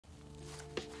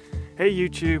Hey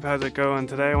YouTube, how's it going?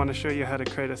 Today I want to show you how to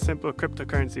create a simple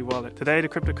cryptocurrency wallet. Today the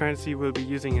cryptocurrency we'll be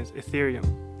using is Ethereum.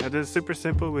 Now this is super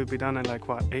simple, we'll be done in like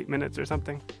 8 minutes or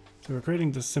something. So we're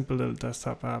creating this simple little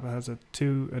desktop app. It has a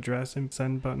to address and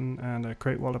send button and a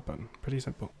create wallet button. Pretty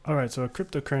simple. Alright, so a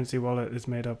cryptocurrency wallet is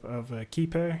made up of a key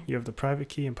pair. You have the private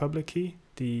key and public key.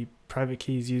 The private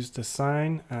key is used to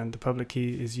sign and the public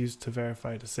key is used to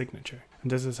verify the signature.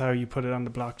 And this is how you put it on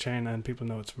the blockchain and people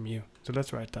know it's from you. So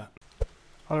let's write that.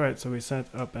 Alright, so we set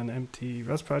up an empty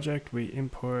Rust project, we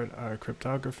import our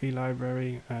cryptography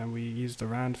library, and we use the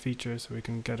rand feature so we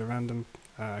can get a random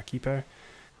key pair.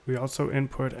 We also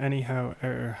import anyhow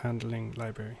error handling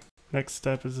library. Next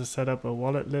step is to set up a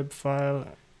wallet lib file.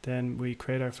 Then we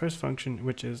create our first function,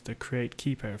 which is the create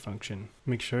key pair function.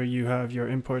 Make sure you have your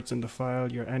imports in the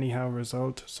file, your anyhow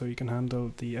result, so you can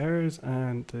handle the errors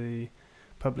and the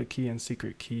public key and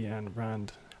secret key and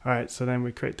rand. Alright, so then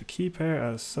we create the key pair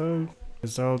as so.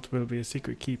 Result will be a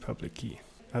secret key public key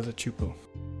as a tuple.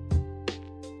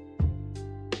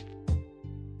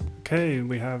 Okay,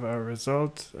 we have our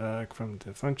result from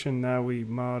the function. Now we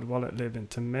mod wallet lib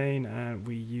into main and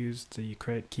we use the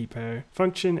create key pair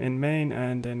function in main,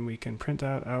 and then we can print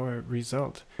out our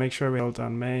result. Make sure we hold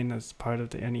on main as part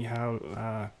of the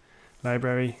anyhow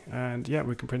library, and yeah,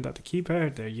 we can print out the key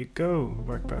pair. There you go,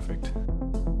 worked perfect.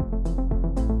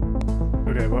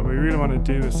 Okay, what we really want to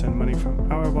do is send money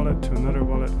from our wallet to another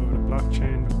wallet over the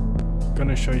blockchain. I'm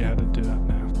gonna show you how to do that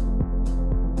now.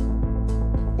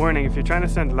 Warning, if you're trying to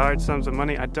send large sums of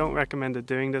money, I don't recommend it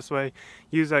doing this way.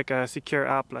 Use like a secure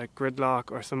app like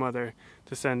Gridlock or some other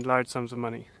to send large sums of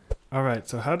money. Alright,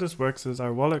 so how this works is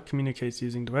our wallet communicates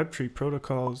using the Web3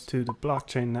 protocols to the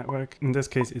blockchain network, in this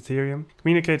case Ethereum.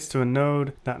 Communicates to a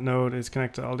node, that node is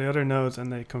connected to all the other nodes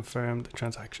and they confirm the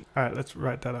transaction. Alright, let's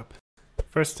write that up.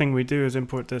 First thing we do is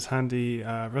import this handy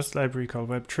Rust library called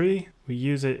Web3. We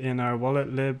use it in our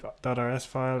wallet lib.rs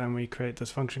file and we create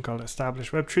this function called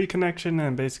establish Web3 connection,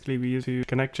 and basically we use the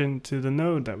connection to the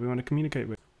node that we want to communicate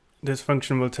with. This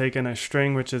function will take in a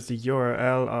string, which is the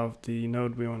URL of the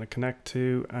node we want to connect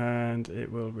to, and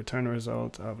it will return a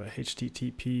result of a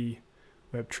HTTP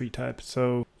Web3 type.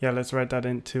 So yeah, let's write that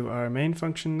into our main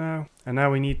function now. And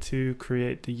now we need to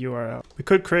create the URL. We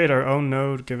could create our own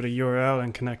node, give it a URL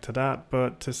and connect to that,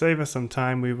 but to save us some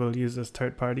time, we will use this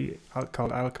third party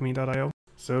called alchemy.io.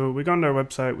 So we go on our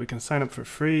website, we can sign up for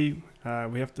free.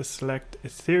 We have to select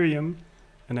Ethereum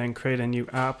and then create a new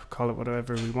app, call it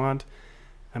whatever we want.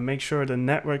 And make sure the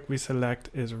network we select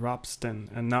is Ropsten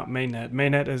and not mainnet.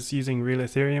 Mainnet is using real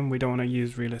Ethereum. We don't want to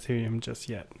use real Ethereum just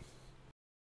yet.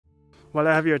 While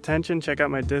I have your attention, check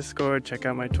out my Discord, check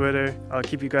out my Twitter. I'll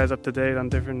keep you guys up to date on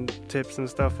different tips and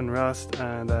stuff in Rust.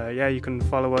 And yeah, you can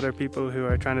follow other people who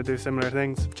are trying to do similar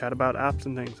things, chat about apps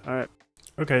and things. All right.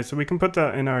 Okay, so we can put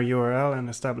that in our URL and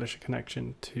establish a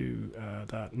connection to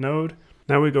that node.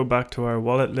 Now we go back to our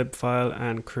wallet lib file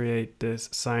and create this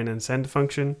sign and send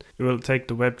function. It will take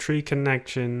the Web3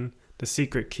 connection, the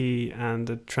secret key and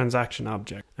the transaction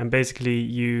object, and basically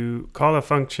you call a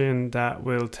function that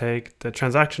will take the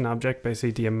transaction object,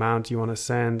 basically the amount you want to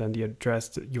send and the address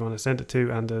that you want to send it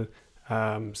to, and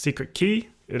the secret key.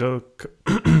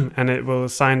 And it will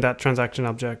assign that transaction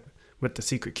object with the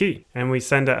secret key, and we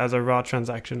send it as a raw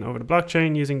transaction over the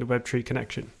blockchain using the Web3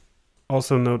 connection.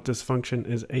 Also note this function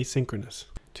is asynchronous.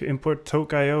 To import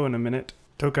Toke.io in a minute.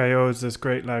 Toke.io is this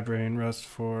great library in Rust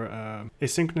for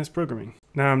asynchronous programming.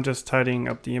 Now I'm just tidying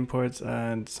up the imports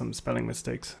and some spelling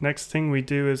mistakes. Next thing we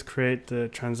do is create the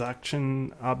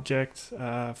transaction object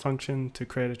function to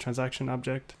create a transaction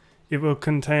object. It will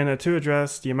contain a to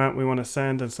address, the amount we want to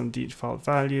send, and some default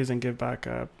values, and give back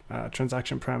a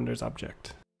transaction parameters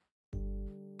object.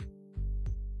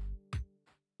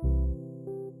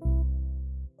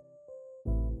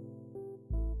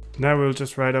 Now we'll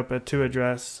just write up a to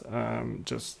address,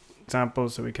 just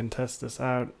examples so we can test this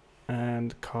out,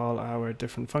 and call our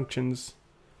different functions.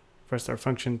 First our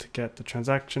function to get the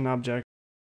transaction object.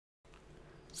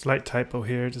 Slight typo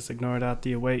here, just ignore that.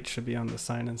 The await should be on the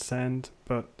sign and send.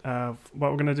 But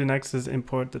what we're going to do next is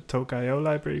import the Toke.io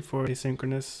library for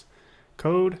asynchronous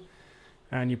code.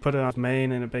 And you put it on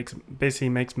main and it basically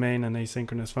makes main an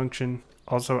asynchronous function.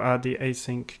 Also add the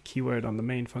async keyword on the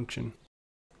main function.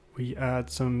 We add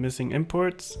some missing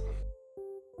imports.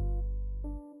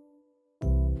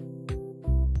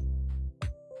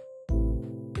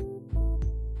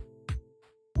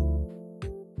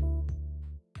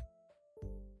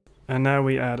 And now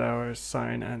we add our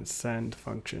sign and send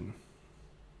function.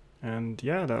 And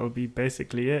yeah, that will be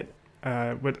basically it.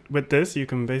 With this, you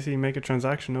can basically make a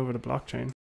transaction over the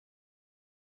blockchain.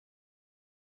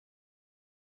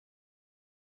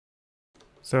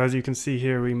 So as you can see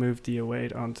here, we moved the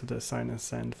await onto the sinus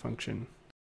send function.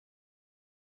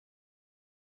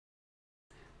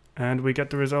 And we get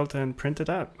the result and print it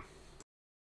out.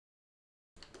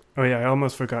 Oh yeah, I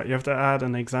almost forgot. You have to add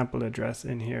an example address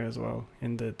in here as well,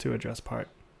 in the to address part.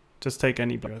 Just take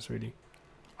any address really.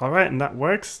 Alright, and that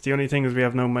works. The only thing is we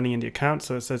have no money in the account,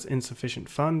 so it says insufficient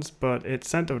funds, but it's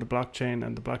sent over the blockchain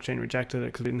and the blockchain rejected it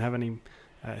because we didn't have any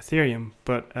Ethereum.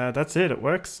 But that's it, it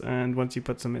works. And once you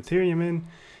put some Ethereum in,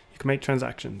 you can make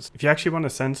transactions. If you actually want to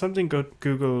send something, go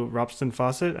Google Robson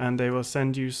Faucet and they will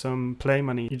send you some play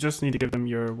money. You just need to give them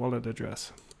your wallet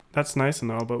address. That's nice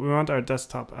and all, but we want our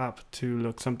desktop app to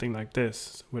look something like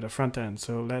this with a front end.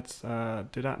 So let's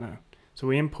do that now. So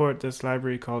we import this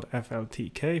library called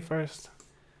FLTK first.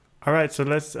 Alright, so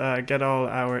let's get all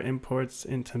our imports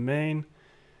into main,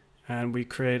 and we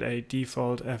create a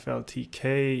default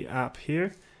FLTK app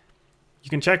here. You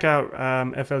can check out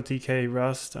FLTK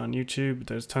Rust on YouTube.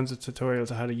 There's tons of tutorials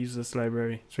on how to use this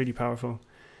library. It's really powerful.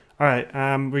 Alright,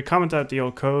 we comment out the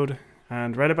old code,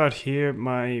 and right about here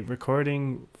my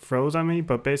recording froze on me,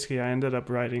 but basically I ended up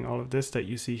writing all of this that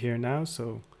you see here now,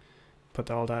 so put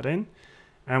all that in,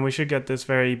 and we should get this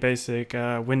very basic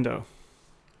window.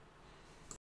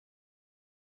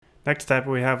 Next step,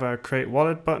 we have our create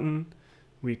wallet button,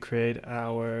 we create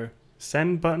our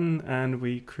send button, and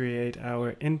we create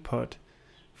our input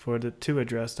for the to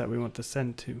address that we want to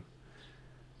send to.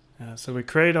 So we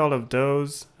create all of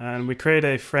those, and we create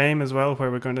a frame as well where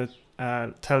we're going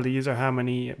to tell the user how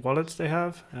many wallets they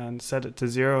have and set it to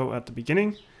 0 at the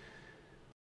beginning.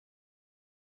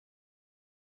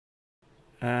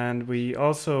 And we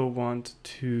also want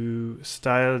to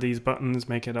style these buttons,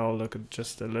 make it all look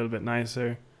just a little bit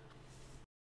nicer.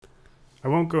 I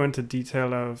won't go into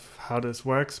detail of how this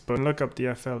works, but look up the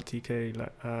FLTK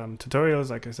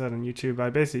tutorials, like I said, on YouTube. I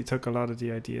basically took a lot of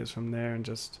the ideas from there and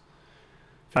just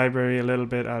library a little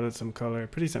bit, added some color.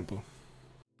 Pretty simple.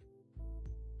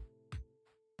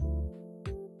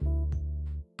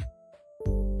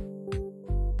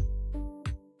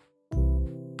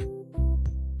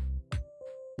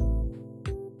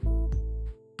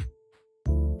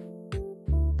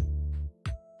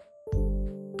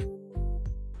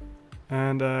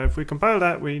 And if we compile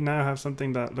that, we now have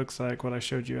something that looks like what I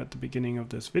showed you at the beginning of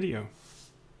this video.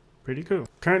 Pretty cool.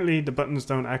 Currently, the buttons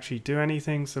don't actually do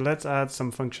anything, so let's add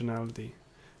some functionality.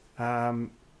 In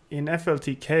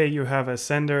FLTK, you have a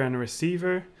sender and a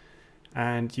receiver,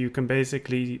 and you can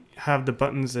basically have the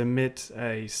buttons emit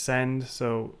a send.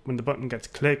 So when the button gets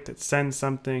clicked, it sends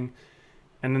something,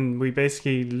 and then we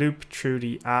basically loop through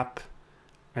the app,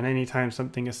 and anytime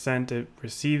something is sent, it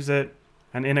receives it.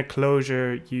 And in a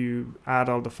closure, you add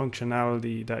all the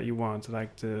functionality that you want,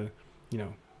 like to,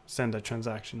 send a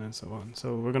transaction and so on.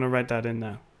 So we're going to write that in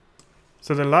now.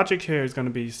 So the logic here is going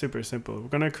to be super simple. We're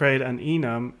going to create an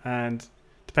enum, and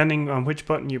depending on which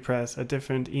button you press, a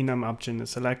different enum option is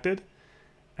selected.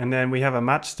 And then we have a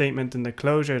match statement in the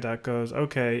closure that goes,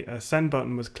 okay, a send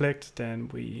button was clicked, then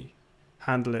we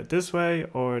handle it this way,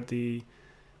 or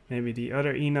maybe the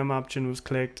other enum option was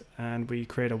clicked and we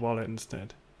create a wallet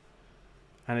instead.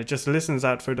 And it just listens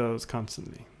out for those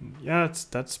constantly. Yeah,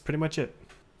 that's pretty much it.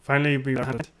 Finally, we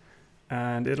have it.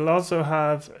 And it'll also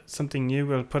have something new.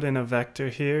 We'll put in a vector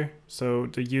here, so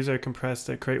the user can press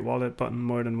the create wallet button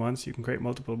more than once. You can create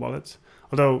multiple wallets.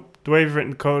 Although the way we've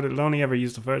written code, it'll only ever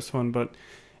use the first one, but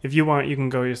if you want, you can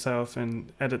go yourself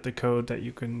and edit the code that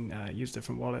you can use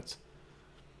different wallets.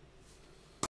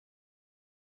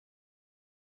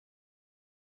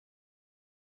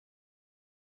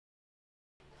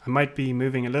 I might be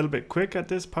moving a little bit quick at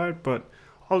this part, but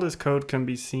all this code can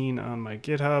be seen on my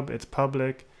GitHub. It's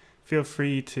public. Feel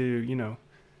free to,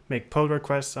 make pull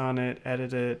requests on it,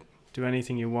 edit it, do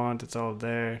anything you want. It's all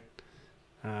there.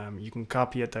 You can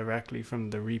copy it directly from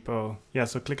the repo. Yeah,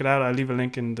 so click it out. I'll leave a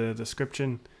link in the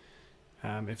description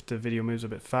if the video moves a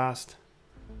bit fast.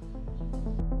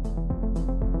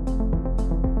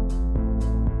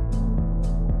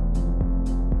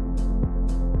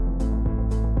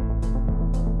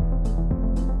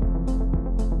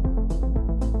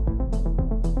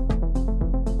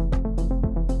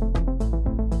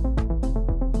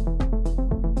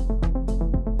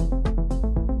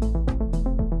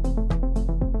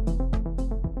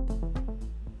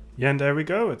 Yeah, and there we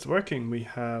go, it's working. We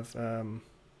have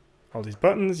all these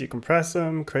buttons, you can press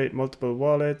them, create multiple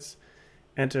wallets,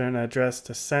 enter an address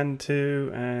to send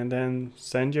to, and then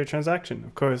send your transaction.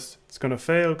 Of course, it's going to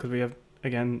fail because we have,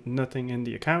 again, nothing in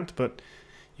the account, but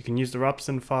you can use the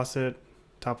Robson Faucet,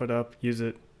 top it up, use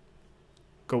it,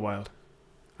 go wild.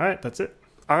 Alright, that's it.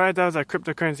 Alright, that was our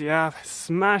cryptocurrency app.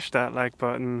 Smash that like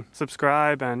button,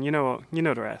 subscribe, and you know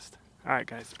the rest. Alright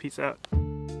guys, peace out.